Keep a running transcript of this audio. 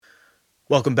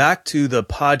Welcome back to the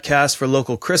podcast for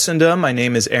local Christendom. My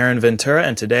name is Aaron Ventura,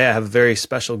 and today I have a very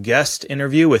special guest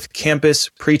interview with campus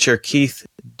preacher Keith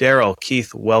Darrell.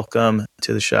 Keith, welcome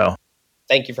to the show.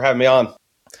 Thank you for having me on.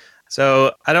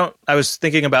 So I was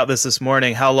thinking about this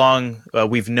morning, how long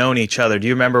we've known each other. Do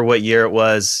you remember what year it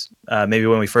was, maybe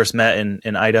when we first met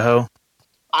in Idaho?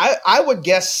 I would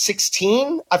guess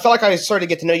 16. I felt like I started to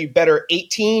get to know you better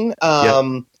 18.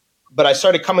 Yep. But I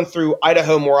started coming through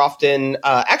Idaho more often.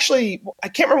 Actually, I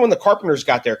can't remember when the Carpenters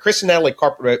got there. Chris and Natalie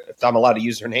Carpenter, if I'm allowed to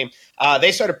use their name,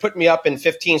 they started putting me up in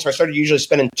 15. So I started usually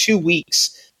spending 2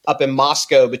 weeks up in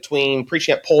Moscow between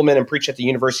preaching at Pullman and preaching at the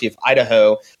University of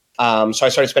Idaho. So I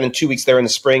started spending 2 weeks there in the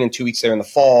spring and 2 weeks there in the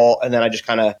fall. And then I just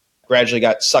kind of gradually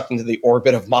got sucked into the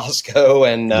orbit of Moscow.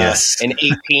 And in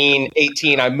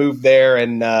 18, I moved there.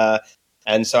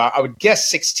 And so I would guess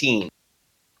 16.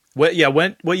 What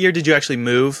year did you actually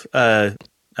move,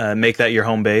 make that your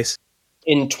home base?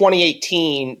 In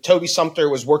 2018, Toby Sumter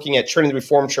was working at Trinity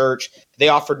Reformed Church. They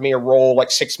offered me a role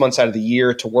like 6 months out of the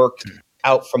year to work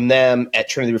out from them at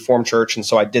Trinity Reformed Church. And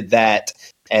so I did that.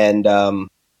 And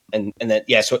then,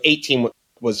 so 18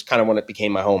 was kind of when it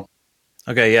became my home.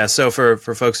 Okay. Yeah. So for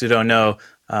folks who don't know,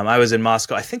 I was in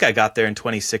Moscow. I think I got there in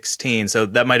 2016. So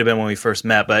that might've been when we first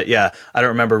met, but yeah, I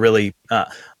don't remember really,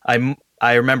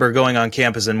 I remember going on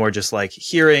campus and more just like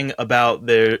hearing about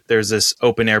there's this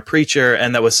open air preacher.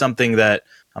 And that was something that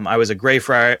I was a Gray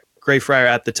Friar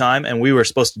at the time. And we were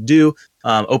supposed to do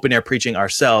open air preaching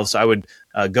ourselves. So I would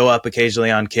go up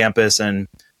occasionally on campus and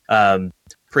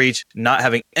preach, not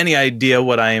having any idea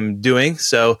what I am doing.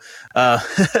 So I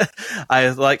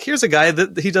was like, here's a guy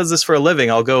that he does this for a living.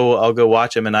 I'll go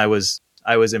watch him. And I was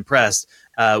impressed.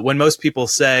 When most people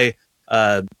say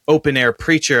open air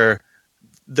preacher,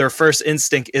 their first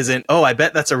instinct isn't, oh, I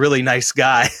bet that's a really nice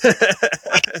guy.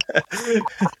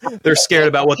 They're scared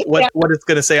about what it's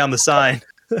going to say on the sign.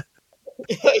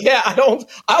 Yeah, I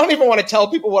don't even want to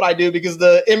tell people what I do because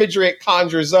the imagery it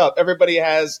conjures up. Everybody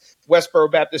has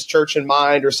Westboro Baptist Church in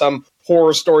mind, or some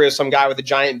horror story of some guy with a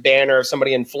giant banner of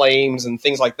somebody in flames and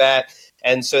things like that.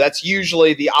 And so that's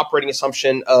usually the operating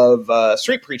assumption of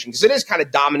street preaching, because it is kind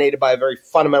of dominated by a very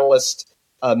fundamentalist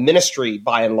ministry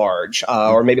by and large,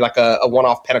 or maybe like a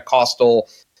one-off Pentecostal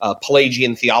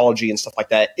Pelagian theology and stuff like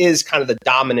that is kind of the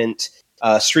dominant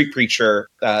street preacher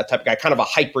type of guy, kind of a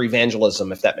hyper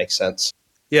evangelism, if that makes sense.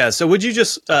 Yeah. So would you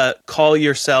just call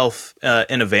yourself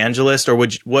an evangelist, or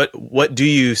what do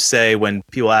you say when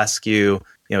people ask you,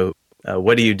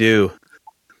 what do you do?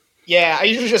 Yeah, I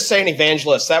usually just say an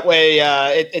evangelist. That way,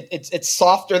 it's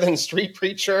softer than street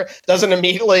preacher. Doesn't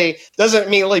immediately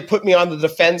put me on the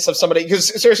defense of somebody.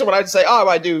 Because seriously, when I'd say, "Oh,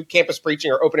 I do campus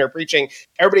preaching or open air preaching,"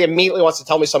 everybody immediately wants to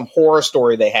tell me some horror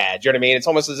story they had. You know what I mean? It's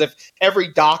almost as if every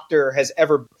doctor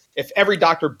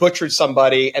butchered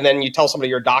somebody, and then you tell somebody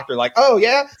you're a doctor, like, "Oh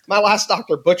yeah, my last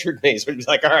doctor butchered me." So it's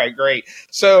like, "All right, great."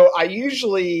 So I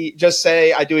usually just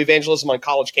say I do evangelism on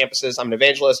college campuses. I'm an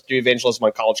evangelist, do evangelism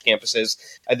on college campuses.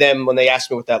 And then when they ask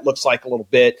me what that looks like a little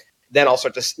bit, then I'll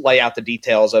start to lay out the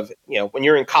details of, when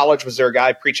you're in college, was there a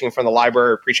guy preaching in front of the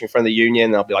library or preaching in front of the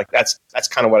union? And I'll be like, that's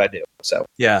kind of what I do. So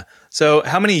yeah. So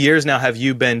how many years now have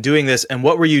you been doing this, and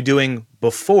what were you doing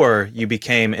before you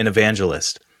became an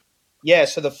evangelist? Yeah,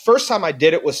 so the first time I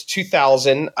did it was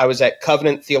 2000. I was at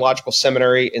Covenant Theological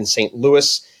Seminary in St.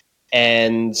 Louis,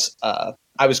 and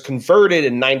I was converted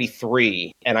in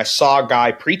 93, and I saw a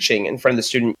guy preaching in front of the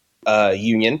student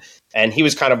union, and he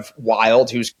was kind of wild.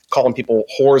 He was calling people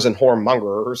whores and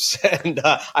whoremongers, and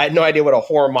I had no idea what a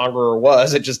whoremonger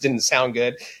was. It just didn't sound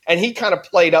good. And he kind of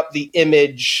played up the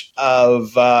image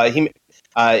of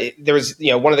there was,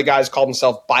 one of the guys called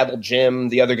himself Bible Jim.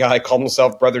 The other guy called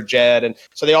himself Brother Jed. And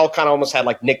so they all kind of almost had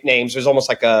like nicknames. There's almost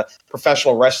like a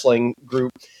professional wrestling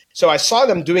group. So I saw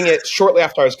them doing it shortly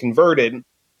after I was converted.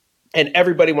 And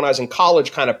everybody, when I was in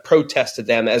college, kind of protested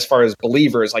them as far as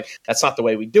believers. Like, that's not the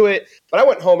way we do it. But I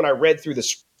went home and I read through the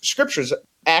scriptures,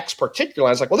 Acts particularly.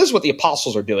 I was like, well, this is what the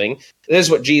apostles are doing. This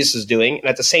is what Jesus is doing. And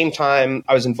at the same time,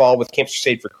 I was involved with Campus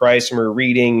Crusade for Christ, and we were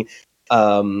reading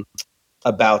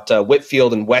about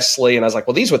Whitefield and Wesley. And I was like,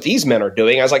 well, these are what these men are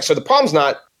doing. I was like, so the problem's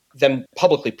not them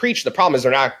publicly preaching. The problem is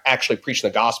they're not actually preaching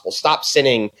the gospel. Stop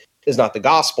sinning is not the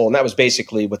gospel. And that was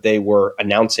basically what they were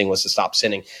announcing, was to stop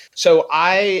sinning. So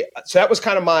that was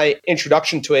kind of my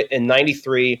introduction to it in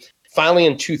 93. Finally,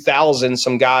 in 2000,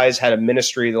 some guys had a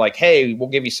ministry. They're like, hey, we'll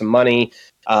give you some money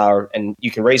and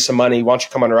you can raise some money. Why don't you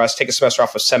come under us, take a semester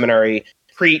off of seminary,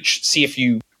 preach, see if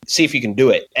you can do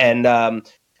it. And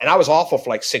And I was awful for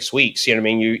like 6 weeks. You know what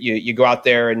I mean? You go out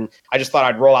there, and I just thought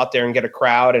I'd roll out there and get a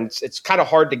crowd. And it's kind of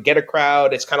hard to get a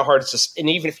crowd. It's kind of hard to, and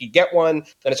even if you get one,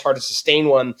 then it's hard to sustain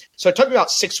one. So it took me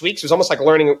about 6 weeks. It was almost like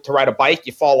learning to ride a bike.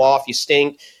 You fall off, you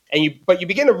stink. But you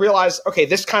begin to realize, okay,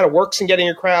 this kind of works in getting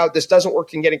a crowd. This doesn't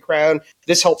work in getting a crowd.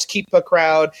 This helps keep a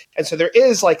crowd. And so there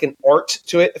is like an art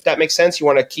to it, if that makes sense. You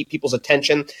want to keep people's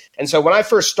attention. And so when I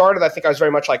first started, I think I was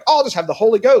very much like, oh, I'll just have the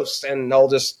Holy Ghost, and I'll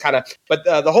just kind of, but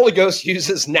the Holy Ghost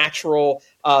uses natural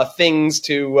things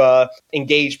to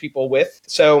engage people with.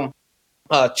 So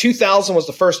 2000 was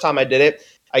the first time I did it.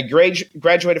 I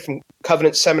graduated from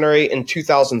Covenant Seminary in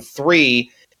 2003.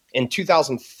 In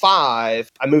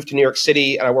 2005, I moved to New York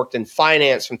City, and I worked in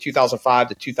finance from 2005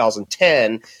 to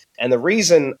 2010. And the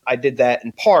reason I did that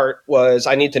in part was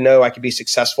I need to know I could be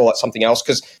successful at something else,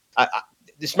 because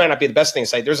this might not be the best thing to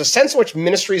say. There's a sense in which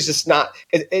ministry is just not,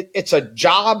 it's a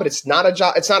job, but it's not a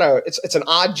job. It's an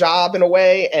odd job in a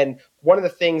way. And one of the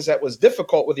things that was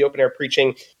difficult with the open air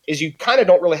preaching is you kind of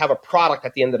don't really have a product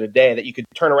at the end of the day that you could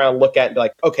turn around, look at, and be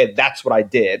like, okay, that's what I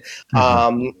did.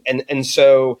 And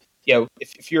so, you know,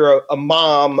 if you're a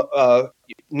mom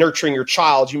nurturing your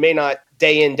child, you may not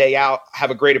day in, day out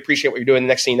have a great appreciate what you're doing. The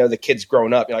next thing you know, the kid's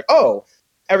grown up. You're like, oh,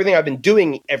 everything I've been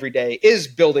doing every day is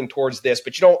building towards this,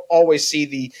 but you don't always see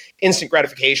the instant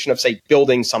gratification of, say,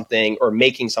 building something or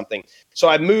making something. So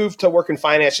I moved to work in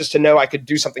finance just to know I could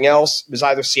do something else. It was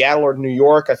either Seattle or New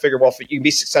York. I figured, well, if you can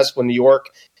be successful in New York,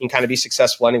 you can kind of be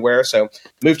successful anywhere. So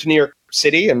moved to New York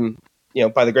City, and, you know,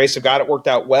 by the grace of God, it worked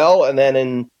out well. And then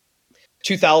in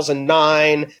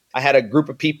 2009, I had a group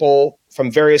of people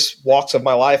from various walks of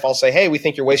my life. I'll say, hey, we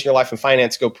think you're wasting your life in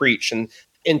finance. Go preach. And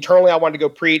internally, I wanted to go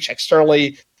preach.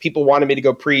 Externally, people wanted me to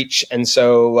go preach. And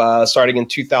so starting in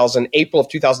April of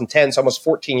 2010, so almost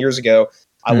 14 years ago,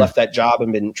 I left that job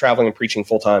and been traveling and preaching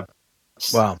full time.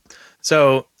 Wow.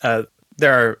 So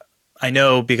there are, I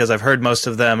know, because I've heard most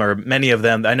of them or many of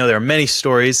them, I know there are many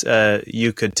stories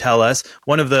you could tell us.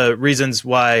 One of the reasons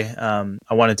why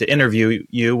I wanted to interview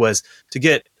you was to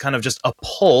get kind of just a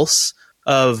pulse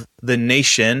of the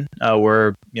nation.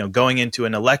 We're going into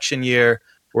an election year.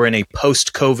 We're in a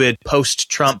post-COVID,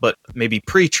 post-Trump, but maybe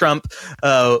pre-Trump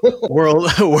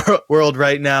world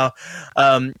right now.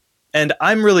 And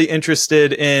I'm really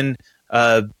interested in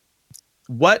so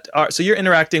you're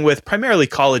interacting with primarily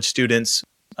college students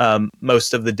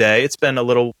most of the day. It's been a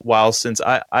little while since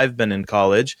I've been in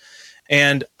college.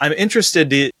 And I'm interested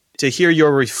to hear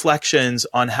your reflections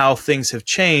on how things have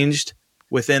changed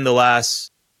within the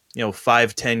last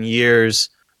 5-10 years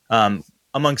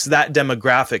amongst that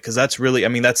demographic, because that's really,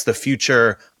 that's the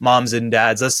future moms and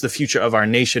dads. That's the future of our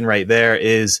nation right there,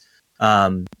 is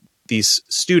these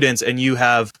students. And you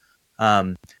have,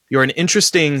 you're an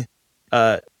interesting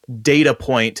data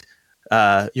point.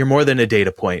 You're more than a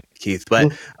data point, Keith,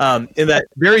 but in that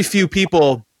very few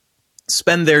people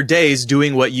spend their days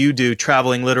doing what you do,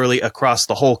 traveling literally across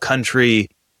the whole country,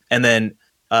 and then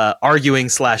arguing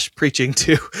 / preaching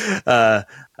to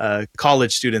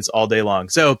college students all day long.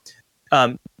 So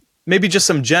maybe just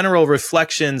some general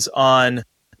reflections on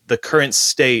the current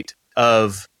state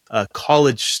of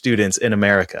college students in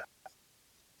America.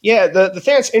 Yeah, the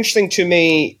thing that's interesting to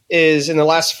me is in the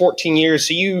last 14 years,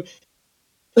 so you,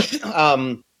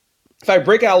 if I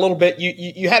break it out a little bit,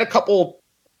 you had a couple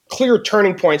clear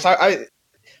turning points.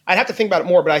 I'd have to think about it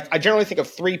more, but I generally think of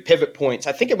 3 pivot points.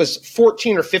 I think it was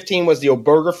 14 or 15 was the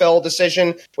Obergefell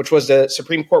decision, which was the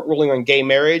Supreme Court ruling on gay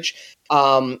marriage.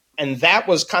 And that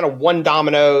was kind of one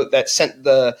domino that sent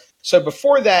so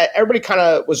before that, everybody kind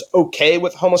of was okay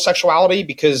with homosexuality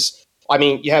because,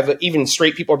 you have even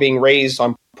straight people are being raised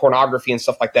on pornography and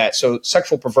stuff like that. So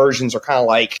sexual perversions are kind of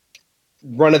like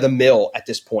run of the mill at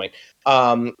this point.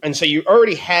 And so you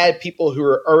already had people who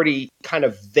are already kind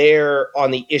of there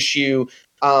on the issue.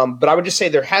 But I would just say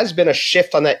there has been a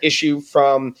shift on that issue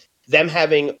from them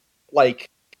having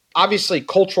obviously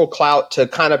cultural clout to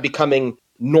kind of becoming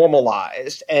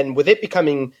normalized. And with it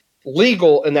becoming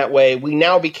legal in that way, we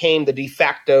now became the de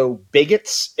facto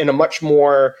bigots in a much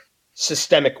more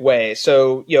systemic way.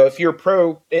 So, if you're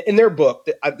pro, in their book,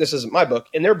 this isn't my book,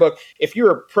 in their book, if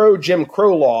you're pro Jim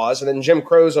Crow laws and then Jim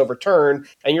Crow's overturned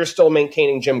and you're still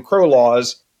maintaining Jim Crow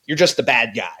laws, you're just the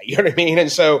bad guy. You know what I mean?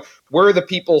 And so we're the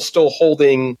people still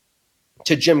holding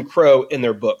to Jim Crow in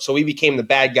their book. So we became the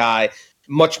bad guy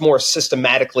much more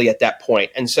systematically at that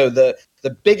point. And so the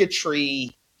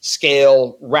bigotry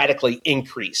scale radically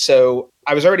increased. So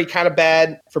I was already kind of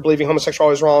bad for believing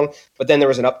homosexuality was wrong, but then there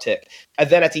was an uptick. And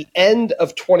then at the end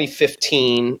of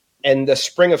 2015, in the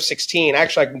spring of 16.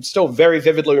 Actually, I can still very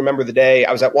vividly remember the day.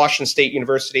 I was at Washington State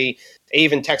University. I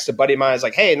even texted a buddy of mine. I was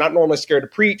like, hey, not normally scared to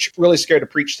preach, really scared to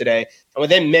preach today. And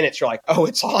within minutes, you're like, oh,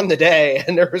 it's on the day.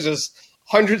 And there was just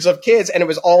hundreds of kids, and it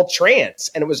was all trans,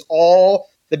 and it was all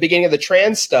the beginning of the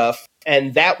trans stuff.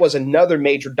 And that was another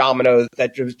major domino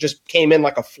that just came in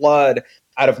like a flood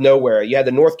out of nowhere. You had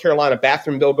the North Carolina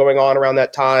bathroom bill going on around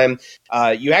that time.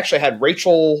 You actually had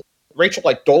Rachel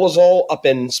like Dolezal up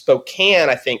in Spokane,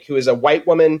 I think, who is a white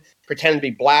woman pretending to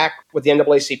be black with the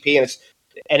NAACP.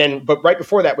 But right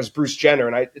before that was Bruce Jenner.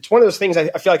 And it's one of those things I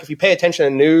feel like if you pay attention to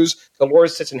the news, the Lord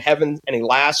sits in heaven and he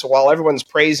laughs. So while everyone's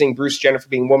praising Bruce Jenner for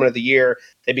being Woman of the Year,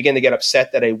 they begin to get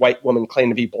upset that a white woman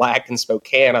claimed to be black in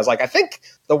Spokane. I was like, I think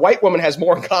the white woman has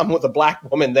more in common with a black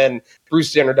woman than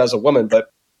Bruce Jenner does a woman. But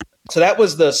so that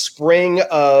was the spring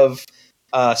of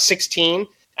 16.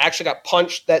 I actually got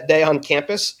punched that day on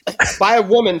campus by a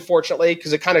woman, fortunately,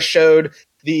 because it kind of showed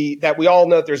that we all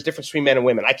know that there's a difference between men and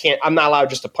women. I'm not allowed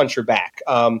just to punch her back.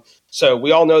 So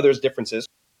we all know there's differences.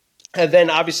 And then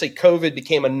obviously COVID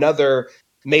became another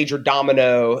major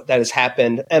domino that has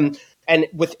happened. And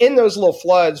within those little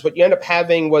floods, what you end up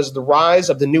having was the rise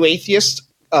of the new atheists,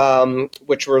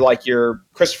 which were like your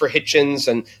Christopher Hitchens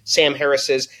and Sam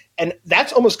Harris's. And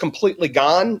that's almost completely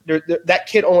gone. That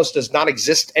kid almost does not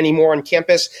exist anymore on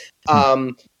campus.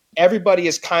 Everybody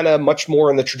is kind of much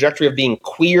more in the trajectory of being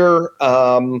queer.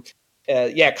 Kind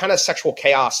of sexual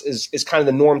chaos is kind of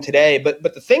the norm today. But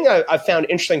the thing I found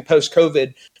interesting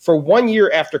post-COVID, for 1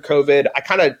 year after COVID, I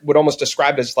kind of would almost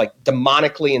describe it as like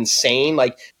demonically insane.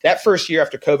 Like that first year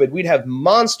after COVID, we'd have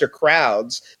monster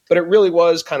crowds, but it really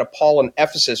was kind of Paul and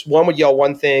Ephesus. One would yell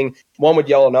one thing, one would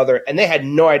yell another, and they had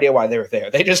no idea why they were there.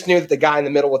 They just knew that the guy in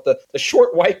the middle with the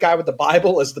short white guy with the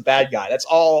Bible is the bad guy. That's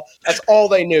all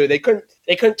they knew. They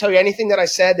couldn't tell you anything that I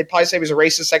said. They'd probably say he was a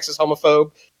racist, sexist,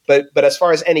 homophobe. But as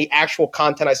far as any actual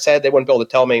content I said, they wouldn't be able to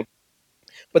tell me.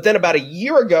 But then about a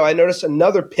year ago, I noticed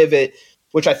another pivot,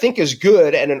 which I think is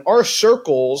good. And in our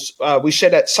circles, we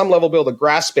should at some level be able to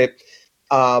grasp it.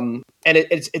 And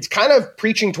it's kind of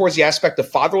preaching towards the aspect of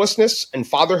fatherlessness and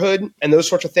fatherhood and those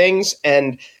sorts of things.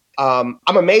 And I'm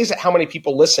amazed at how many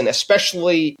people listen,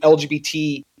 especially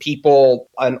LGBT people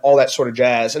and all that sort of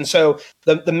jazz. And so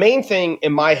the main thing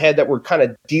in my head that we're kind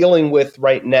of dealing with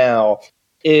right now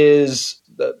is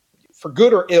for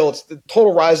good or ill, it's the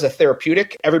total rise of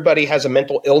therapeutic. Everybody has a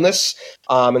mental illness.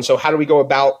 And so how do we go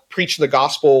about preaching the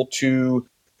gospel to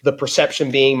the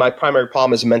perception being my primary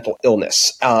problem is a mental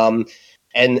illness?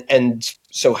 And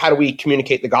so how do we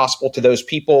communicate the gospel to those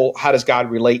people? How does God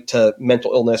relate to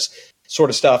mental illness sort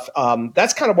of stuff?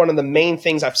 That's kind of one of the main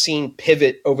things I've seen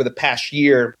pivot over the past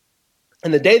year.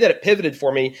 And the day that it pivoted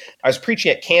for me, I was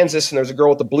preaching at Kansas, and there was a girl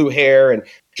with the blue hair and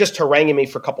just haranguing me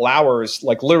for a couple hours,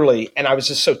 like literally. And I was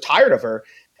just so tired of her.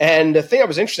 And the thing that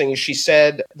was interesting is she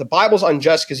said, the Bible's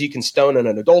unjust because you can stone an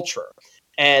adulterer.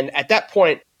 And at that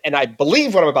point, and I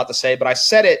believe what I'm about to say, but I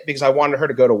said it because I wanted her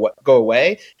to go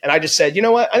away. And I just said, you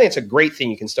know what? I think it's a great thing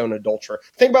you can stone an adulterer.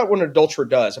 Think about what an adulterer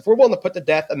does. If we're willing to put to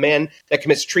death a man that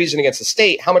commits treason against the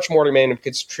state, how much more a man who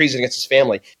commits treason against his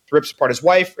family? He rips apart his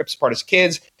wife, rips apart his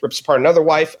kids, rips apart another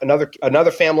wife,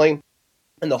 another family.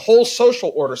 And the whole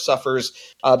social order suffers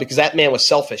because that man was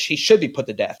selfish. He should be put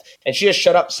to death. And she just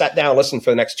shut up, sat down, listened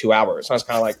for the next 2 hours. And I was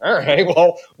kind of like, all right,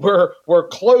 well, we're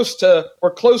close to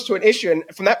an issue. And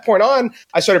from that point on,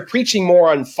 I started preaching more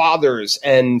on fathers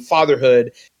and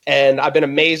fatherhood. And I've been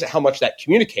amazed at how much that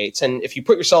communicates. And if you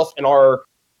put yourself in our,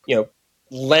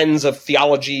 lens of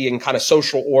theology and kind of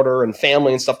social order and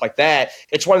family and stuff like that,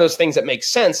 it's one of those things that makes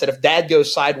sense that if dad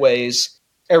goes sideways,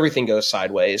 everything goes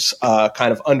sideways,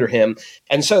 kind of under him.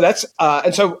 And so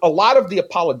so a lot of the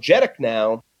apologetic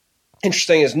now,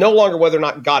 interesting, is no longer whether or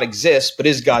not God exists, but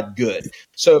is God good?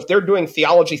 So if they're doing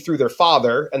theology through their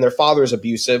father and their father is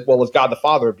abusive, well, is God the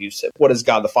Father abusive? What is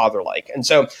God the Father like? And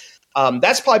so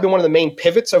that's probably been one of the main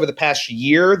pivots over the past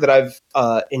year that I've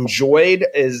enjoyed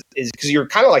is because you're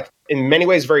kind of like in many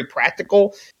ways very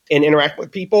practical in interacting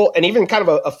with people. And even kind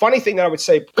of a funny thing that I would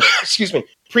say, excuse me,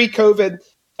 pre-COVID,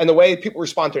 and the way people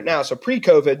respond to it now. So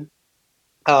pre-COVID,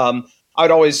 I would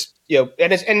always,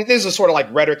 and this is sort of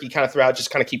like rhetoric you kind of throw out,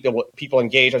 just kind of keep people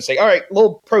engaged. I'd say, all right,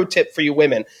 little pro tip for you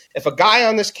women. If a guy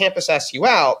on this campus asks you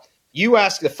out, you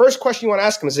ask, the first question you want to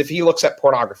ask him is if he looks at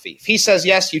pornography. If he says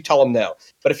yes, you tell him no.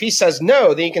 But if he says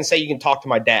no, then you can say you can talk to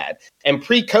my dad. And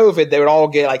pre-COVID, they would all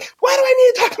get like, why do I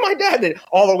need to talk to my dad? And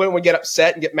all the women would get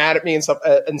upset and get mad at me and stuff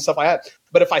like that.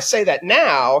 But if I say that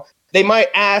now, they might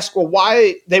ask, well,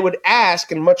 why? They would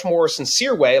ask in a much more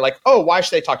sincere way, like, oh, why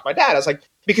should they talk to my dad? I was like,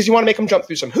 because you want to make him jump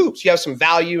through some hoops. You have some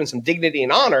value and some dignity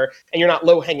and honor, and you're not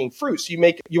low hanging fruit. So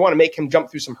you want to make him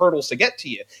jump through some hurdles to get to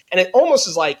you. And it's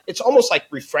almost like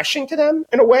refreshing to them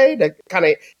in a way to kind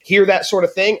of hear that sort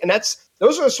of thing. And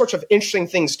those are the sorts of interesting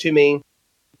things to me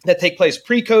that take place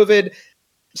pre-COVID.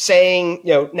 Saying,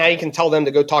 now you can tell them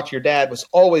to go talk to your dad was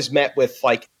always met with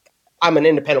like, I'm an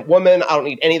independent woman. I don't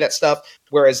need any of that stuff.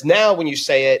 Whereas now when you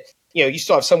say it, you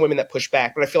still have some women that push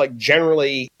back, but I feel like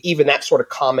generally even that sort of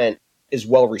comment is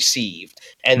well received.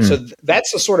 And so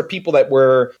that's the sort of people that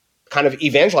we're kind of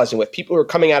evangelizing with, people who are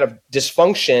coming out of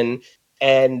dysfunction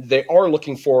and they are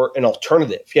looking for an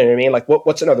alternative. You know what I mean? Like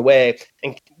what's another way?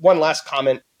 And one last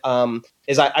comment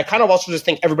is I kind of also just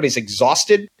think everybody's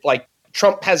exhausted. Like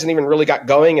Trump hasn't even really got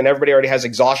going and everybody already has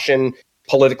exhaustion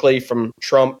politically from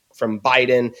Trump, from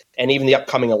Biden, and even the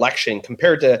upcoming election.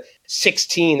 Compared to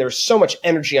 16, there's so much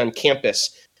energy on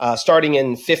campus, starting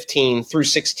in 15 through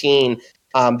 16.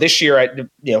 This year,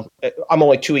 I'm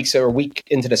only 2 weeks or a week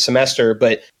into the semester,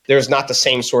 but there's not the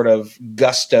same sort of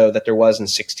gusto that there was in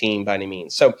 16 by any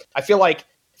means. So I feel like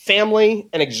family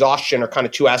and exhaustion are kind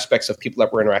of two aspects of people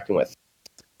that we're interacting with.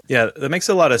 Yeah, that makes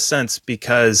a lot of sense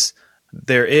because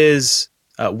there is,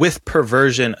 with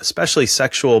perversion, especially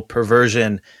sexual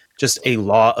perversion, just a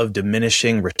law of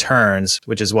diminishing returns,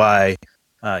 which is why,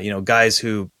 guys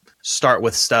who start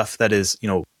with stuff that is,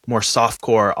 more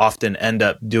softcore often end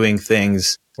up doing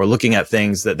things or looking at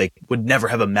things that they would never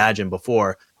have imagined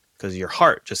before because your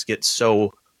heart just gets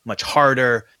so much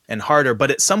harder and harder. But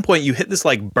at some point you hit this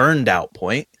like burned out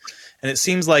point, and it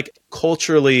seems like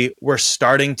culturally we're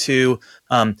starting to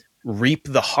reap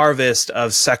the harvest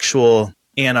of sexual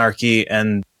anarchy,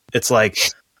 and it's like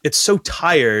it's so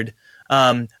tired.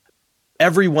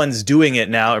 Everyone's doing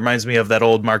it now. It reminds me of that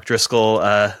old Mark Driscoll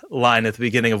line at the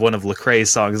beginning of one of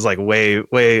Lecrae's songs, like way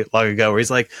long ago, where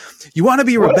he's like, "You want to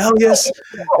be rebellious?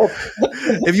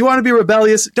 If you want to be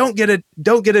rebellious, don't get a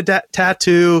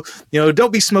tattoo.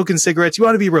 Don't be smoking cigarettes. You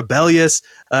want to be rebellious?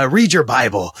 Read your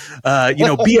Bible.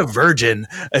 Be a virgin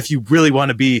if you really want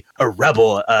to be a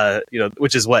rebel.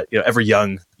 Which is what every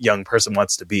young person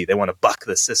wants to be. They want to buck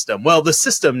the system. Well, the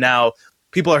system now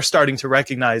people are starting to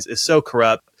recognize is so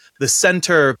corrupt. The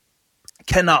center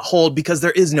cannot hold because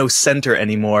there is no center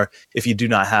anymore if you do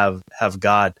not have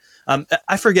God.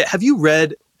 I forget. Have you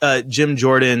read Jim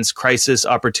Jordan's Crisis,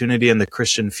 Opportunity, and the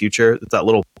Christian Future? That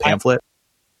little pamphlet.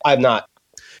 I have not.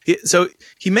 So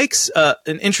he makes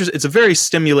it's a very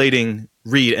stimulating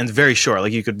read and very short.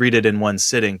 Like you could read it in one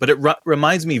sitting, but it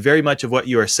reminds me very much of what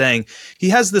you are saying. He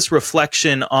has this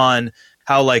reflection on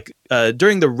how, like,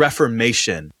 during the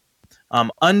Reformation,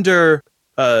 under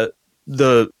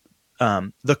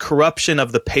the corruption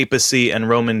of the papacy and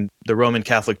the Roman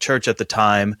Catholic Church at the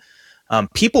time,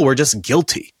 people were just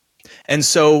guilty. And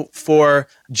so for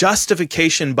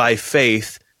justification by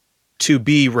faith to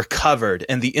be recovered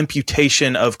and the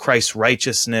imputation of Christ's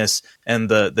righteousness and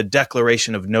the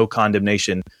declaration of no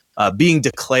condemnation being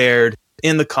declared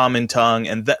in the common tongue,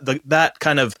 and that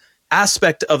kind of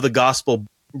aspect of the gospel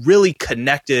really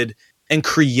connected and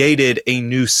created a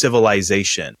new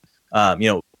civilization.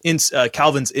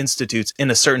 Calvin's Institutes,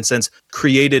 in a certain sense,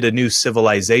 created a new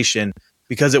civilization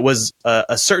because it was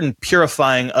a certain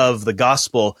purifying of the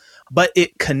gospel, but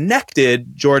it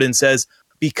connected, Jordan says,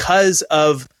 because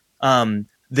of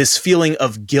this feeling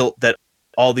of guilt that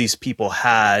all these people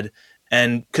had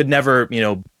and could never,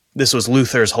 this was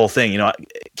Luther's whole thing,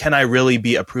 can I really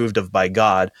be approved of by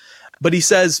God? But he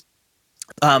says,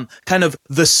 kind of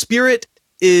the Spirit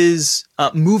is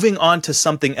moving on to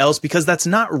something else because that's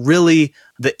not really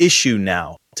the issue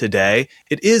now today.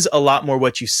 It is a lot more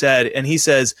what you said. And he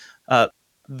says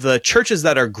the churches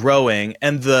that are growing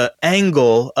and the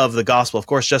angle of the gospel, of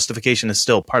course, justification is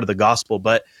still part of the gospel,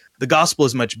 but the gospel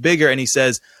is much bigger. And he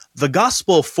says the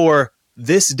gospel for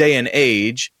this day and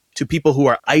age to people who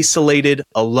are isolated,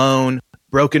 alone,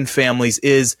 broken families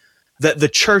is that the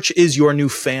church is your new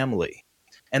family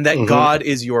and that God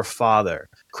is your father.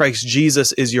 Christ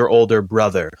Jesus is your older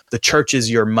brother. The church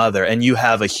is your mother, and you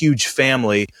have a huge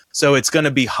family. So it's going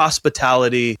to be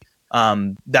hospitality,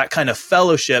 that kind of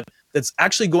fellowship that's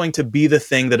actually going to be the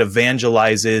thing that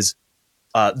evangelizes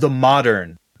the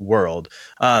modern world.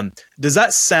 Does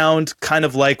that sound kind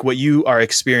of like what you are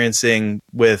experiencing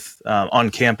with on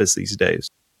campus these days?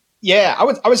 Yeah,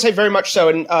 I would say very much so.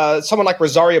 And someone like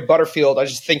Rosaria Butterfield, I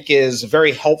just think is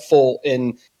very helpful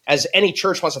in, as any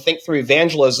church wants to think through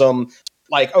evangelism.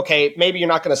 Like, okay, maybe you're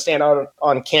not going to stand out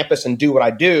on campus and do what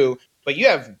I do, but you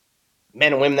have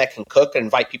men and women that can cook and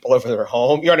invite people over to their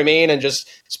home, you know what I mean? And just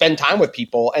spend time with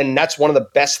people. And that's one of the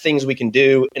best things we can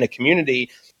do in a community.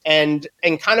 And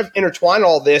kind of intertwine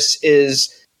all this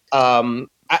is, I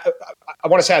I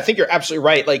want to say, I think you're absolutely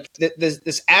right. Like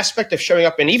this aspect of showing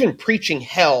up and even preaching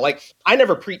hell. Like I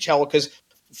never preach hell because,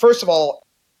 first of all,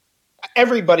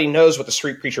 everybody knows what the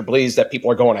street preacher believes, that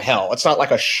people are going to hell. It's not like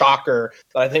a shocker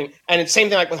that I think. And it's the same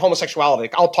thing like with homosexuality.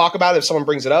 Like, I'll talk about it if someone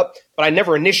brings it up, but I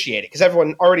never initiate it because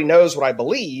everyone already knows what I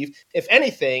believe. If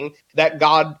anything, that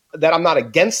I'm not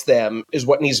against them is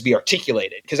what needs to be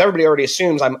articulated, because everybody already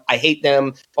assumes I hate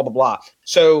them, blah, blah, blah.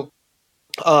 So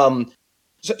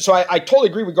I totally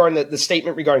agree regarding the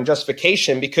statement regarding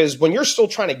justification, because when you're still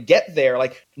trying to get there,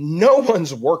 like no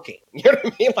one's working. You know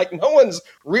what I mean? Like no one's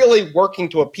really working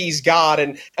to appease God,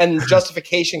 and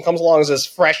justification comes along as this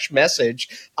fresh message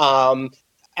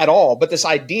at all. But this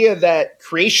idea that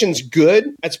creation's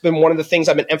good, that's been one of the things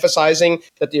I've been emphasizing,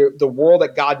 that the world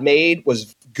that God made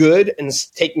was good, and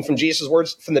taking from Jesus'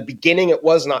 words, from the beginning it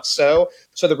was not so.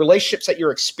 So the relationships that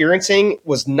you're experiencing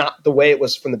was not the way it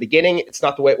was from the beginning. It's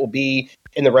not the way it will be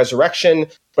in the resurrection,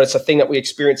 but it's a thing that we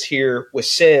experience here with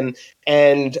sin.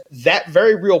 And that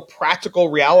very real practical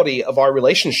reality of our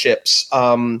relationships,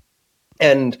 and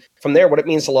from there, what it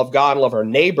means to love God and love our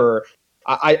neighbor,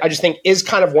 I just think is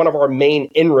kind of one of our main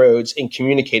inroads in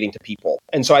communicating to people.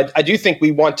 And so I do think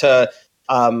we want to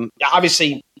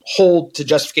obviously hold to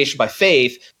justification by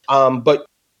faith, but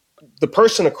the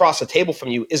person across the table from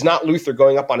you is not Luther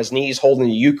going up on his knees, holding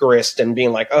the Eucharist and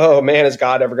being like, oh man, is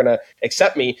God ever going to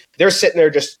accept me? They're sitting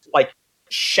there just like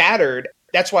shattered.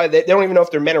 That's why they don't even know if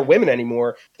they're men or women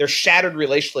anymore. They're shattered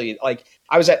relationally. Like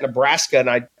I was at Nebraska and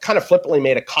I kind of flippantly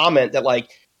made a comment that like,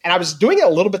 and I was doing it a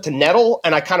little bit to nettle,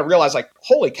 and I kind of realized like,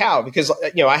 holy cow, because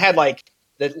I had like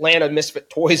the land of misfit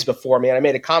toys before me, and I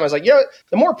made a comment. I was like,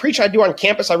 the more preaching I do on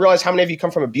campus, I realize how many of you come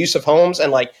from abusive homes,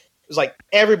 and like it was like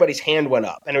everybody's hand went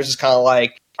up, and it was just kind of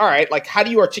like, all right, like how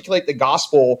do you articulate the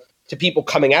gospel to people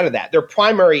coming out of that? Their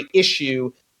primary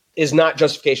issue is not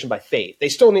justification by faith. They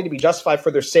still need to be justified for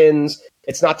their sins.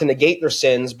 It's not to negate their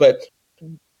sins, but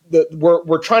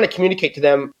we're trying to communicate to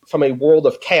them from a world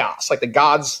of chaos. Like the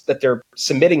gods that they're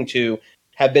submitting to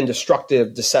have been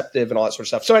destructive, deceptive, and all that sort of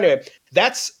stuff. So anyway,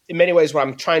 that's in many ways what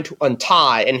I'm trying to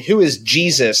untie. And who is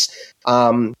Jesus?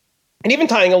 And even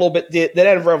tying a little bit the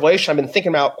end of Revelation, I've been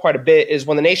thinking about quite a bit, is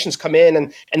when the nations come in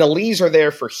and the leaves are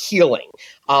there for healing.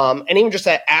 And even just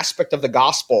that aspect of the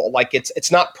gospel, like it's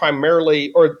not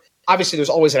primarily, or obviously there's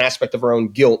always an aspect of our own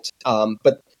guilt,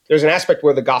 but there's an aspect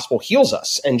where the gospel heals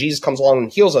us, and Jesus comes along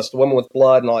and heals us, the woman with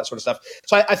blood and all that sort of stuff.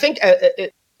 So I think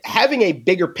having a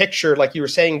bigger picture, like you were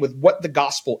saying, with what the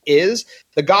gospel is,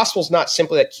 the gospel is not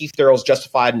simply that Keith Darrell's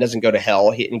justified and doesn't go to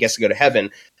hell and gets to go to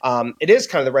heaven. It is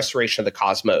kind of the restoration of the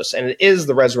cosmos, and it is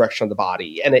the resurrection of the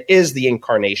body, and it is the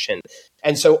incarnation.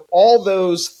 And so all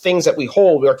those things that we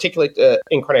hold, we articulate the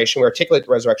incarnation, we articulate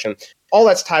the resurrection, all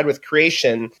that's tied with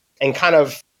creation, and kind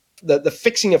of the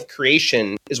fixing of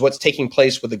creation is what's taking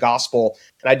place with the gospel.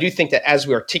 And I do think that as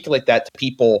we articulate that to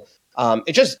people, I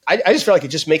just feel like it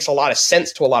just makes a lot of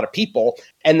sense to a lot of people,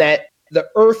 and that the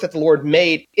earth that the Lord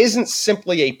made isn't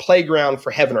simply a playground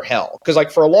for heaven or hell. Because like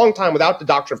for a long time, without the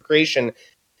doctrine of creation,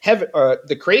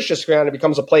 the creationist ground, it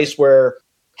becomes a place where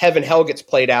heaven, hell gets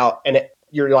played out. And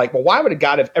you're like, well, why would a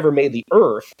God have ever made the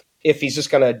earth if he's just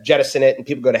going to jettison it and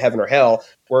people go to heaven or hell?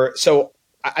 So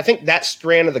I think that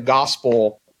strand of the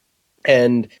gospel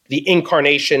and the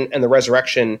incarnation and the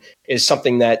resurrection is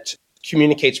something that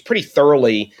communicates pretty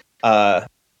thoroughly to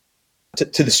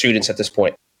the students at this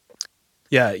point.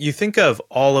 Yeah, you think of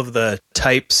all of the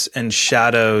types and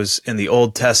shadows in the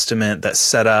Old Testament that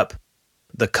set up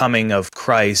the coming of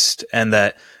Christ, and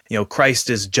that, Christ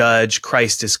is judge,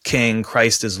 Christ is king,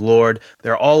 Christ is Lord.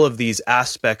 There are all of these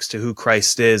aspects to who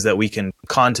Christ is that we can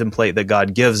contemplate, that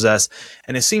God gives us.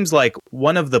 And it seems like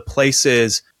one of the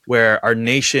places where our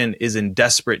nation is in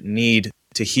desperate need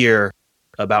to hear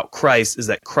about Christ is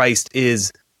that Christ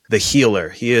is the healer.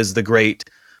 He is the great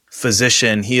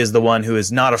physician. He is the one who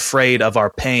is not afraid of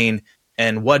our pain.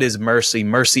 And what is mercy?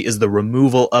 Mercy is the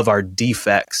removal of our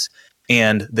defects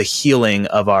and the healing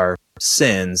of our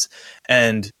sins.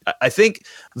 And I think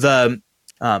the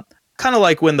kind of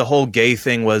like when the whole gay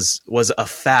thing was a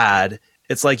fad,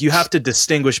 it's like you have to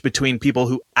distinguish between people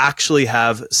who actually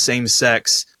have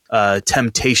same-sex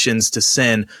temptations to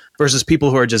sin versus people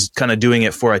who are just kind of doing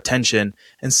it for attention.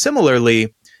 And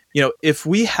similarly, if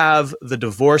we have the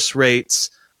divorce rates,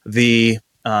 the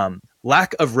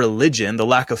lack of religion, the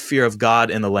lack of fear of God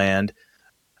in the land,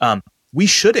 we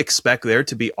should expect there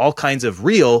to be all kinds of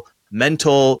real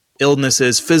mental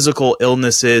illnesses, physical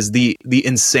illnesses, the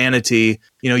insanity.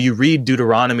 You read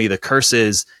Deuteronomy, the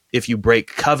curses if you break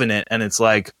covenant, and it's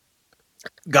like,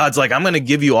 God's like, I'm going to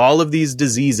give you all of these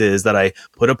diseases that I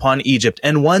put upon Egypt,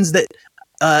 and ones that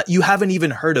you haven't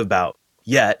even heard about,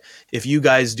 yet if you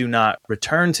guys do not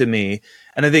return to me.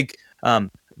 And I think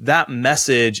that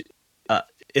message,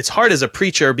 it's hard as a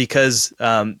preacher because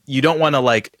you don't want to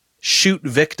like shoot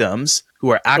victims who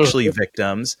are actually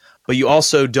victims, but you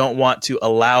also don't want to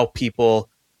allow people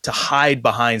to hide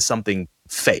behind something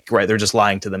fake, right? They're just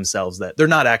lying to themselves that they're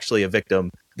not actually a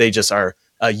victim. They just are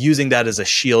using that as a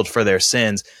shield for their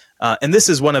sins. And this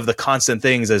is one of the constant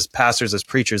things as pastors, as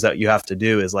preachers, that you have to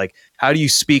do is like, how do you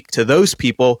speak to those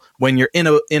people when you're in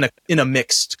a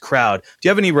mixed crowd? Do you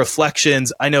have any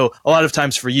reflections? I know a lot of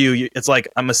times for you, it's like,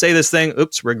 I'm gonna say this thing,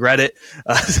 oops, regret it.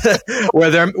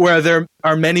 Where there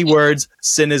are many words,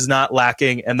 sin is not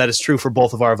lacking, and that is true for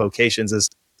both of our vocations as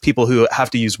people who have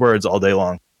to use words all day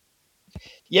long.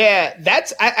 Yeah,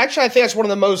 I think that's one of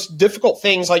the most difficult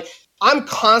things. Like, I'm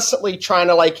constantly trying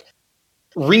to like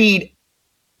read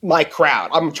my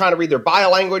crowd. I'm trying to read their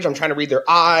body language. I'm trying to read their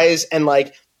eyes. And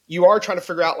like, you are trying to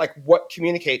figure out like what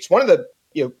communicates. One of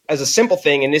the, as a simple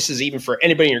thing, and this is even for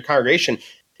anybody in your congregation,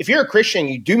 if you're a Christian,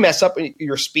 you do mess up in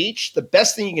your speech, the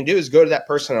best thing you can do is go to that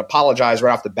person and apologize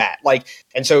right off the bat. Like,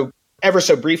 and so ever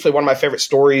so briefly, one of my favorite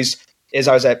stories is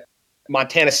I was at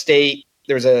Montana State.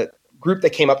 There's a group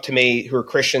that came up to me who are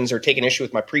Christians, who are taking issue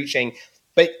with my preaching.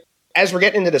 But as we're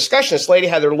getting into discussion, this lady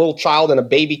had their little child in a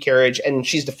baby carriage, and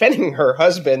she's defending her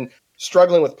husband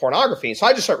struggling with pornography. So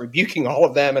I just start rebuking all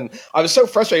of them. And I was so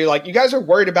frustrated. Like, you guys are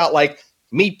worried about like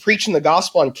me preaching the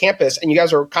gospel on campus, and you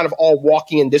guys are kind of all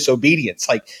walking in disobedience.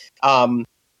 Like,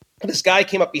 this guy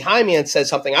came up behind me and said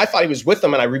something. I thought he was with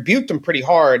them, and I rebuked him pretty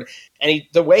hard. And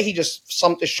the way he just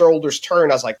slumped his shoulders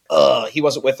turned, I was like, he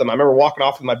wasn't with them. I remember walking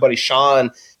off with my buddy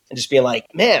Sean and just being like,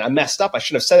 man, I messed up. I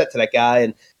shouldn't have said that to that guy.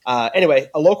 And anyway,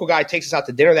 a local guy takes us out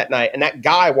to dinner that night, and that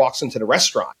guy walks into the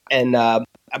restaurant, and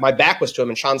my back was to him,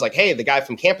 and Sean's like, hey, the guy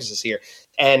from campus is here.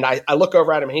 And I look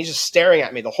over at him, and he's just staring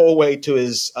at me the whole way to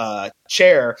his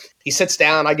chair. He sits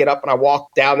down, I get up, and I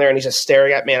walk down there, and he's just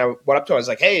staring at me. And I went up to him, I was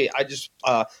like, hey, I just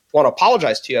want to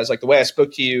apologize to you. I was like, the way I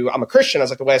spoke to you, I'm a Christian. I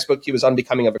was like, the way I spoke to you was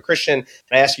unbecoming of a Christian, and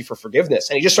I asked you for forgiveness.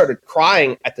 And he just started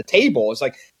crying at the table. It was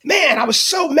like, man, I was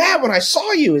so mad when I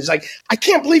saw you. It's like, I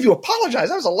can't believe you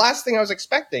apologized. That was the last thing I was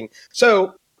expecting.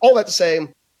 So all that to say,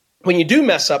 when you do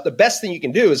mess up, the best thing you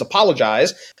can do is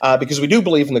apologize, because we do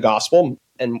believe in the gospel,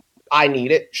 and I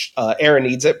need it. Aaron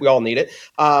needs it. We all need it.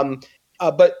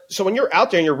 But so when you're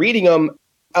out there and you're reading them,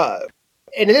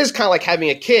 and it is kind of like having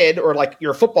a kid, or like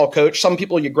you're a football coach. Some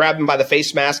people, you grab them by the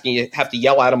face mask and you have to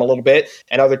yell at them a little bit.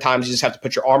 And other times you just have to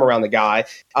put your arm around the guy.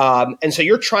 And so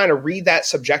you're trying to read that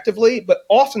subjectively. But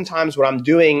oftentimes what I'm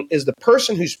doing is the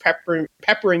person who's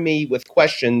peppering me with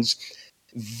questions,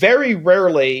 very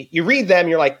rarely you read them,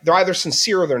 you're like, they're either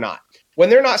sincere or they're not. When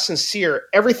they're not sincere,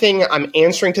 everything I'm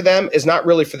answering to them is not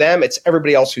really for them. It's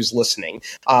everybody else who's listening.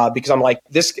 Because I'm like,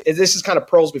 this is kind of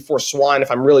pearls before swine if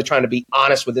I'm really trying to be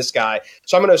honest with this guy.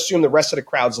 So I'm going to assume the rest of the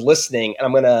crowd's listening, and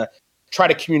I'm going to try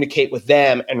to communicate with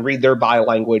them and read their body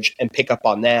language and pick up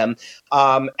on them.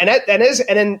 And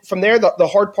then from there, the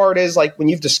hard part is like when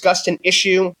you've discussed an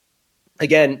issue.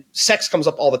 Again, sex comes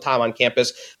up all the time on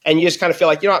campus, and you just kind of feel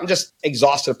like, I'm just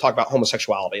exhausted of talking about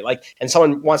homosexuality. Like, and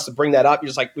someone wants to bring that up, you're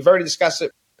just like, we've already discussed it.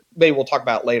 Maybe we'll talk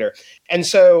about it later. And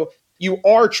so you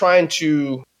are trying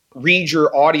to read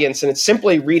your audience, and it's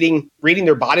simply reading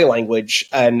their body language,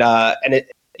 and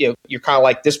it, you're kind of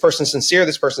like, this person's sincere,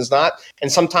 this person's not.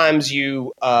 And sometimes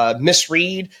you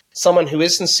misread someone who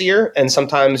is sincere, and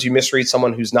sometimes you misread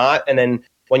someone who's not. And then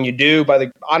when you do,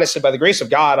 honestly, by the grace of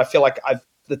God, I feel like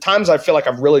the times I feel like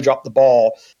I've really dropped the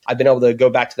ball, I've been able to go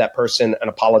back to that person and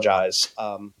apologize.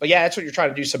 But yeah, that's what you're trying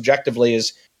to do subjectively,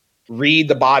 is read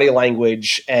the body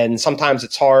language. And sometimes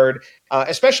it's hard,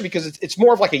 especially because it's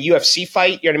more of like a UFC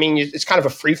fight. You know what I mean? It's kind of a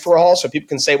free for all, so people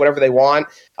can say whatever they want.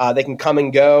 They can come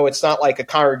and go. It's not like a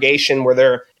congregation where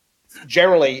they're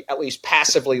generally at least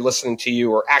passively listening to you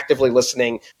or actively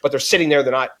listening, but they're sitting there.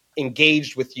 They're not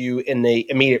engaged with you in the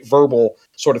immediate verbal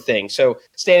sort of thing. So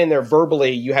standing there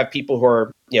verbally, you have people who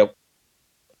are,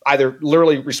 either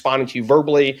literally responding to you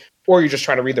verbally, or you're just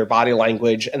trying to read their body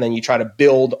language, and then you try to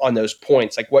build on those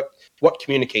points, like what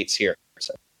communicates here.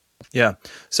 So. Yeah.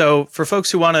 So for folks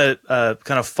who want to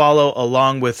kind of follow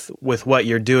along with what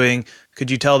you're doing, could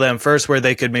you tell them first where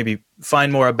they could maybe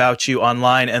find more about you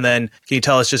online, and then can you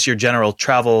tell us just your general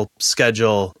travel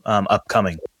schedule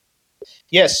upcoming?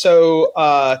 Yes. So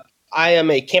I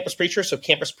am a campus preacher. So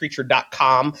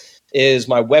campuspreacher.com is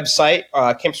my website,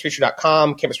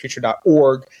 campuspreacher.com,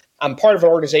 campuspreacher.org. I'm part of an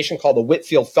organization called the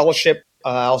Whitfield Fellowship.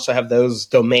 I also have those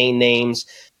domain names.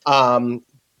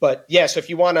 But yeah, so if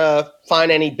you want to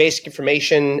find any basic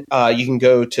information, you can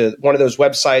go to one of those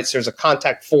websites. There's a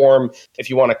contact form if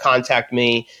you want to contact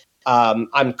me.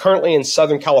 I'm currently in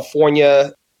Southern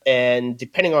California, and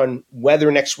depending on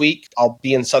weather next week, I'll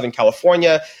be in Southern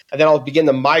California, and then I'll begin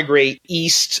to migrate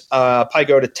east, probably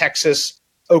go to Texas,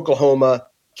 Oklahoma,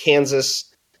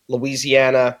 Kansas,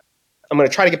 Louisiana. I'm going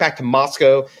to try to get back to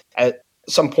Moscow at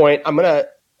some point.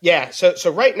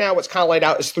 So right now what's kind of laid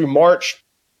out is through March,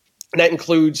 and that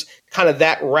includes kind of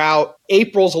that route.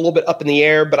 April's a little bit up in the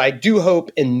air, but I do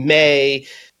hope in May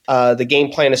the game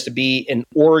plan is to be in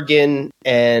Oregon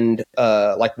and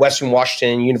like Western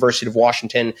Washington, University of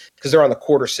Washington, because they're on the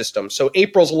quarter system. So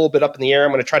April's a little bit up in the air.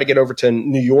 I'm going to try to get over to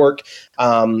New York,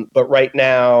 but right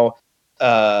now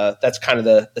that's kind of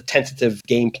the tentative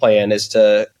game plan is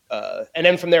to, and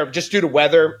then from there, just due to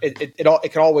weather, it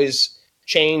can always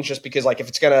change. Just because like if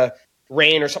it's going to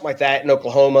rain or something like that in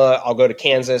Oklahoma, I'll go to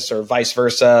Kansas or vice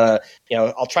versa.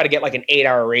 I'll try to get like an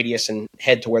 8-hour radius and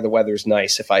head to where the weather's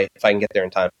nice if I can get there in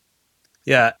time.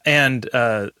 Yeah, and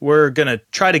we're going to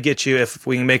try to get you, if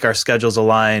we can make our schedules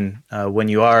align, when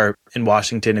you are in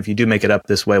Washington. If you do make it up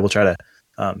this way, we'll try to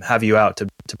have you out to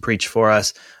preach for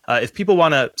us. If people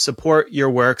want to support your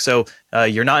work, so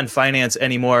you're not in finance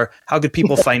anymore, how could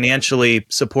people financially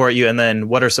support you? And then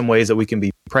what are some ways that we can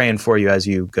be praying for you as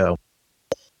you go?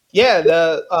 Yeah,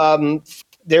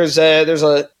 there's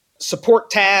a support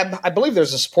tab. I believe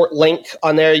there's a support link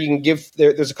on there. You can give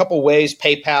there's a couple of ways: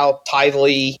 PayPal,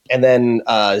 Tithely, and then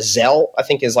Zelle, I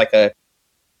think, is like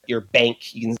your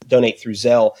bank. You can donate through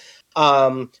Zelle.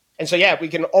 And so, yeah, we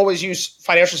can always use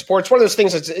financial support. It's one of those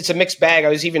things. It's a mixed bag. I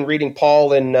was even reading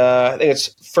Paul in I think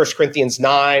it's 1 Corinthians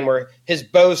 9, where his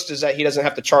boast is that he doesn't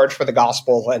have to charge for the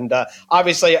gospel. And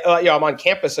obviously, I'm on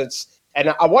campus. And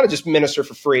I want to just minister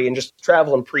for free and just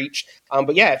travel and preach.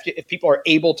 But yeah, if people are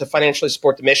able to financially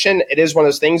support the mission, it is one of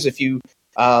those things. If you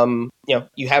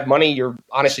you have money, you're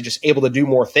honestly just able to do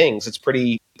more things. It's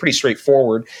pretty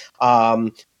straightforward.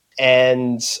 So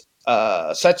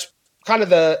that's kind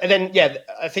of and then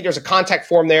I think there's a contact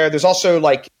form there. There's also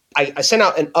like I sent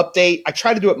out an update. I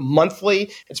try to do it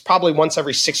monthly. It's probably once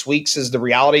every 6 weeks is the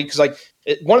reality, because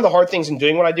one of the hard things in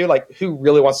doing what I do, like, who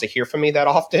really wants to hear from me that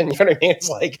often? You know what I mean? It's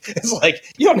like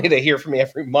you don't need to hear from me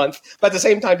every month. But at the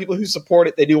same time, people who support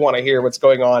it, they do want to hear what's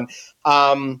going on.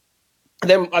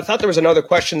 Then I thought there was another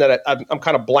question that I'm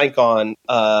kind of blank on.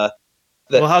 How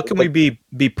can we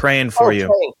be praying for you?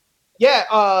 Praying.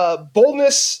 Yeah,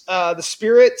 boldness, the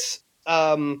Spirit,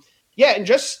 and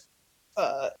just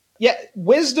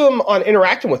wisdom on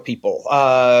interacting with people,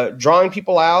 drawing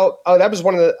people out. Oh, that was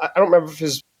one of the. I don't remember if it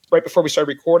was right before we started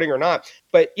recording or not,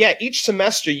 but yeah, each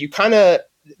semester you kind of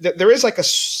there is like a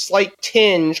slight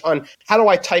tinge on how do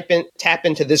I tap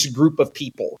into this group of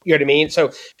people. You know what I mean?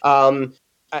 So,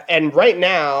 and right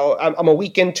now I'm a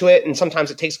week into it, and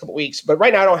sometimes it takes a couple weeks. But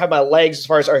right now I don't have my legs as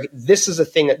far as this is a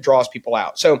thing that draws people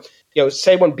out. So,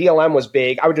 say when BLM was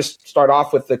big, I would just start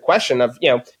off with the question of,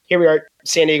 here we are at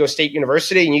San Diego State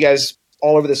University, and you guys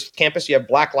all over this campus, you have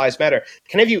Black Lives Matter.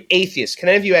 Can any of you atheists, can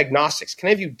any of you agnostics, can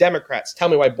any of you Democrats tell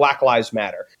me why Black Lives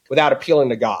matter without appealing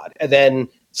to God? And then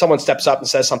someone steps up and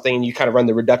says something, and you kind of run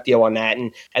the reductio on that.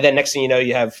 And then next thing you know,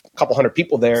 you have a couple hundred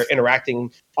people there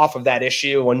interacting off of that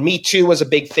issue. When Me Too was a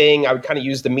big thing, I would kind of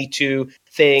use the Me Too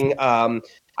thing. And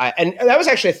that was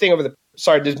actually a thing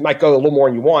sorry, this might go a little more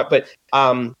than you want, but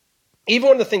even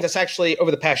one of the things that's actually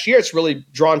over the past year, it's really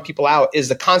drawn people out is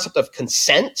the concept of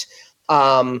consent.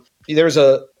 There's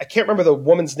I can't remember the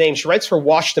woman's name. She writes for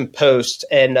Washington Post,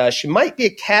 and she might be a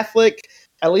Catholic,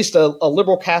 at least a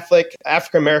liberal Catholic,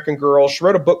 African-American girl. She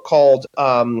wrote a book called,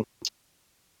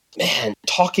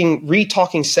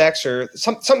 Re-Talking Sex or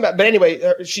something. But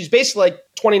anyway, she's basically like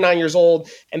 29 years old,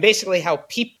 and basically how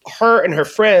her and her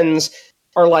friends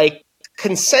are like,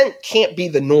 consent can't be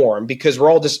the norm because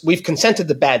we've consented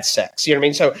to bad sex. You know what I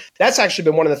mean? So that's actually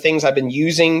been one of the things I've been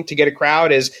using to get a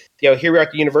crowd is, here we are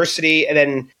at the university, and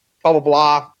then blah,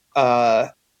 blah, blah.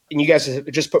 And you guys have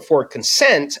just put forward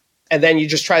consent, and then you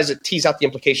just try to tease out the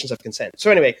implications of consent. So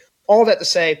anyway, all that to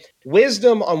say,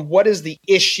 wisdom on what is the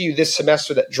issue this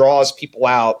semester that draws people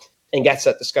out and gets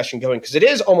that discussion going. Because it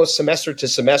is almost semester to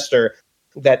semester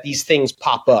that these things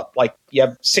pop up. Like you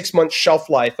have 6 months shelf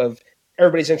life of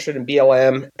everybody's interested in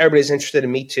BLM, everybody's interested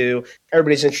in Me Too,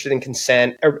 everybody's interested in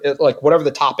consent, like whatever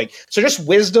the topic. So just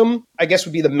wisdom, I guess,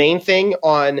 would be the main thing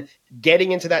on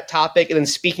getting into that topic and then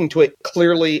speaking to it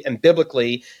clearly and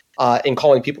biblically and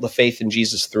calling people to faith in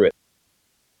Jesus through it.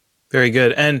 Very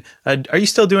good. And are you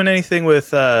still doing anything with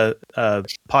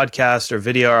podcast or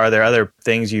video? Or are there other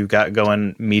things you got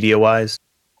going media-wise?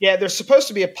 Yeah, there's supposed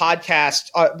to be a podcast.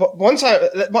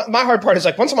 But my hard part is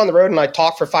like once I'm on the road and I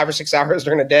talk for 5 or 6 hours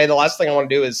during the day, the last thing I want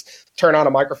to do is turn on a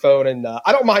microphone. And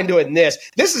I don't mind doing this.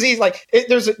 This is easy. Like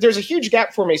there's a huge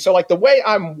gap for me. So like the way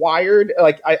I'm wired,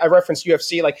 like I referenced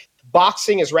UFC, like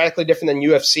boxing is radically different than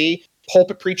UFC.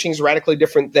 Pulpit preaching is radically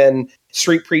different than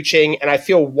street preaching. And I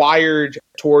feel wired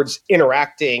towards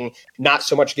interacting, not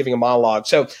so much giving a monologue.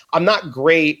 So I'm not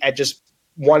great at just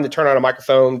wanting to turn on a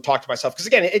microphone, talk to myself. Because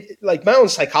again, like my own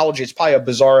psychology, it's probably a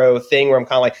bizarro thing where I'm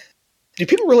kind of like, do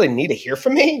people really need to hear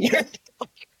from me?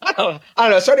 I don't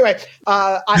know. So anyway,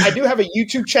 I do have a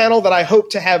YouTube channel that I hope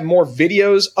to have more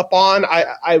videos up on.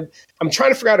 I'm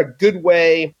trying to figure out a good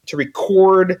way to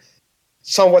record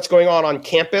some of what's going on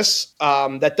campus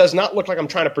that does not look like I'm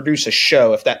trying to produce a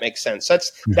show, if that makes sense.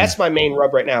 That's my main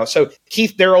rub right now. So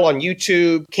Keith Darrell on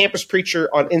YouTube, Campus Preacher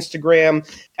on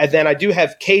Instagram, and then I do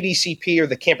have KDCP, or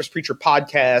the Campus Preacher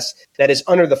podcast, that is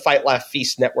under the Fight Laugh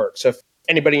Feast network. So if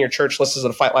anybody in your church listens to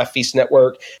the Fight Laugh Feast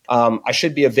network, I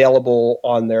should be available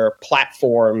on their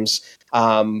platforms.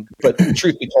 But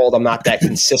truth be told, I'm not that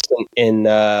consistent in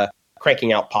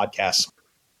cranking out podcasts.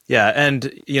 Yeah,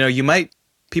 and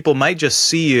people might just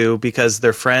see you because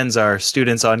their friends are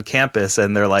students on campus,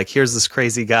 and they're like, "Here's this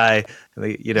crazy guy."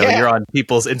 You're on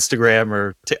people's Instagram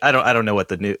or I don't know what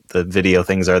the video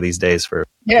things are these days for.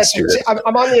 Yeah, so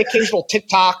I'm on the occasional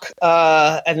TikTok,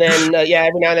 and then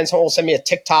every now and then someone will send me a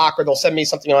TikTok, or they'll send me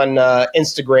something on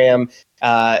Instagram.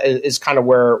 Is kind of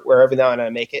where every now and then I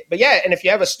make it. But yeah, and if you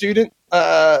have a student,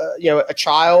 a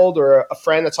child or a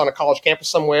friend that's on a college campus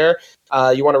somewhere,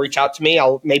 you want to reach out to me,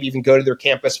 I'll maybe even go to their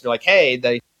campus and be like, hey,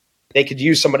 they could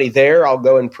use somebody there. I'll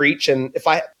go and preach. And if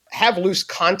I have loose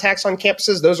contacts on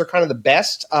campuses, those are kind of the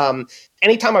best.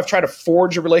 Anytime I've tried to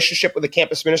forge a relationship with a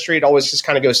campus ministry, it always just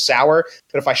kind of goes sour.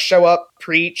 But if I show up,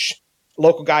 preach,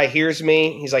 local guy hears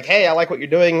me, he's like, hey, I like what you're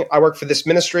doing, I work for this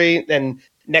ministry, then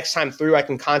next time through I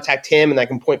can contact him and I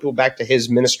can point people back to his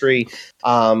ministry,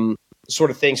 sort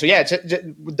of thing. So yeah,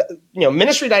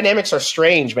 ministry dynamics are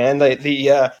strange, man.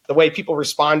 The way people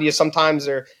respond to you sometimes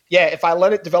if I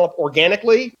let it develop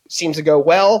organically, seems to go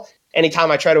well.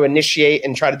 Anytime I try to initiate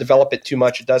and try to develop it too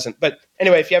much, it doesn't. But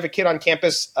anyway, if you have a kid on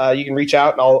campus, you can reach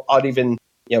out and I'll even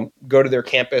go to their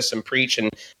campus and preach. And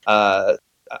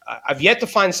I've yet to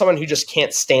find someone who just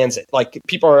can't stand it. Like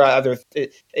people are either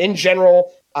in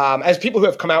general, as people who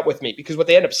have come out with me, because what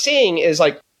they end up seeing is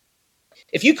like,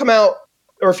 if you come out,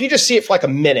 or if you just see it for like a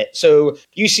minute, so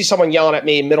you see someone yelling at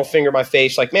me, middle finger in my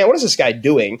face, like, man, what is this guy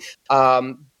doing?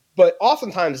 But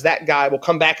oftentimes that guy will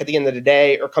come back at the end of the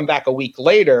day or come back a week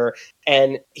later,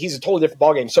 and he's a totally different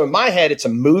ballgame. So in my head, it's a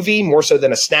movie more so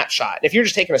than a snapshot. And if you're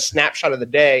just taking a snapshot of the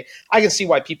day, I can see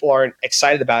why people aren't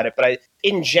excited about it. But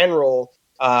in general,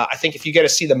 I think if you get to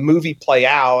see the movie play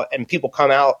out and people come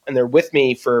out and they're with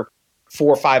me for 4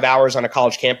 or 5 hours on a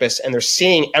college campus and they're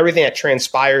seeing everything that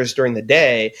transpires during the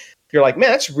day, you're like,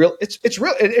 man, that's real. It's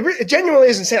real. It genuinely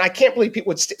is insane. I can't believe people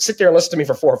would sit there and listen to me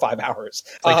for 4 or 5 hours.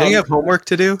 Like, do you have homework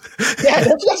to do? Yeah,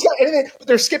 that's not anything.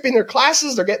 They're skipping their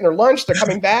classes. They're getting their lunch. They're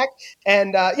coming back.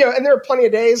 And, and there are plenty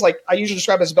of days, like I usually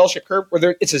describe as a bell-shaped curve,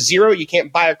 where it's a 0. You can't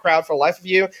buy a crowd for the life of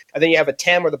you. And then you have a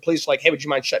 10 where the police are like, hey, would you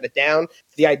mind shutting it down?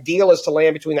 The ideal is to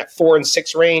land between that 4 and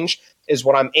 6 range is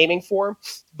what I'm aiming for.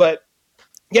 But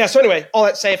yeah, so anyway, all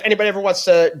that to say, if anybody ever wants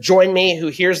to join me who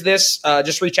hears this,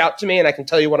 just reach out to me and I can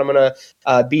tell you when I'm going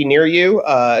to be near you,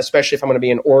 especially if I'm going to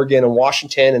be in Oregon and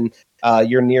Washington and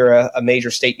you're near a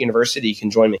major state university, you can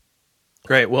join me.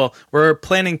 Great. Well, we're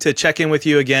planning to check in with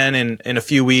you again in a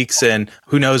few weeks, and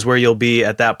who knows where you'll be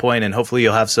at that point, and hopefully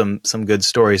you'll have some good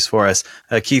stories for us.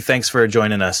 Keith, thanks for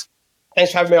joining us.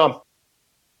 Thanks for having me on.